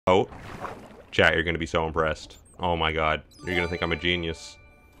Oh. Chat, you're gonna be so impressed. Oh my god. You're gonna think I'm a genius.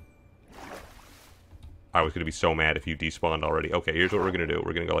 I was gonna be so mad if you despawned already. Okay, here's what we're gonna do.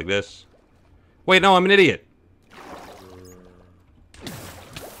 We're gonna go like this. Wait, no, I'm an idiot.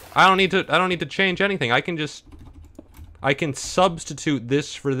 I don't need to change anything. I can substitute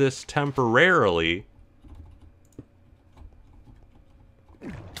this for this temporarily.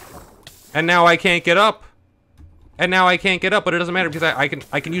 And now I can't get up. And now I can't get up, but it doesn't matter because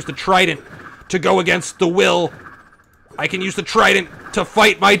I can use the trident to go against the will. I can use the trident to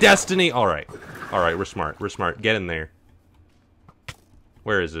fight my destiny. All right, we're smart. We're smart. Get in there.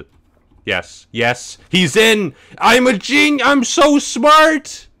 Where is it? Yes, yes, he's in. I'm a genius. I'm so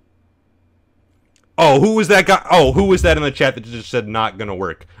smart. Oh, who was that guy? Oh, who was that in the chat that just said not gonna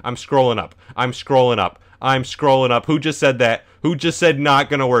work? I'm scrolling up. I'm scrolling up. I'm scrolling up. Who just said that? Who just said not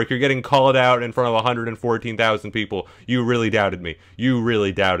gonna work? You're getting called out in front of 114,000 people. You really doubted me. You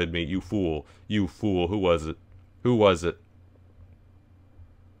really doubted me. You fool. You fool. Who was it? Who was it?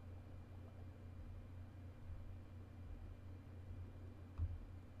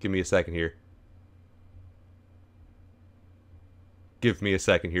 Give me a second here. Give me a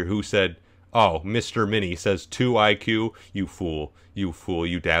second here. Who said... Oh, Mr. Mini says 2 IQ. You fool. You fool.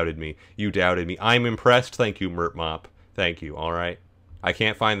 You doubted me. You doubted me. I'm impressed. Thank you, Mert Mop. Thank you. Alright. I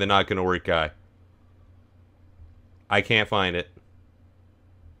can't find the not gonna work guy. I can't find it.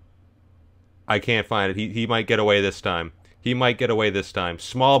 I can't find it. He might get away this time. He might get away this time.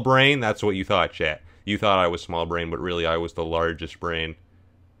 Small brain? That's what you thought, chat. You thought I was small brain, but really I was the largest brain.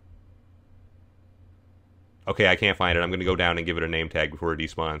 Okay, I can't find it. I'm gonna go down and give it a name tag before it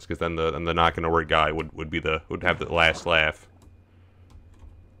despawns, because then the not gonna work guy would have the last laugh.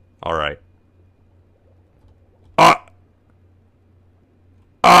 All right. Ah.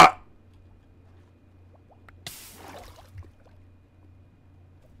 Ah.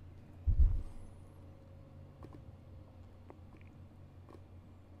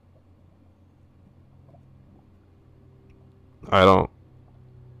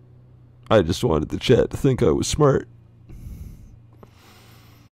 I just wanted the chat to think I was smart.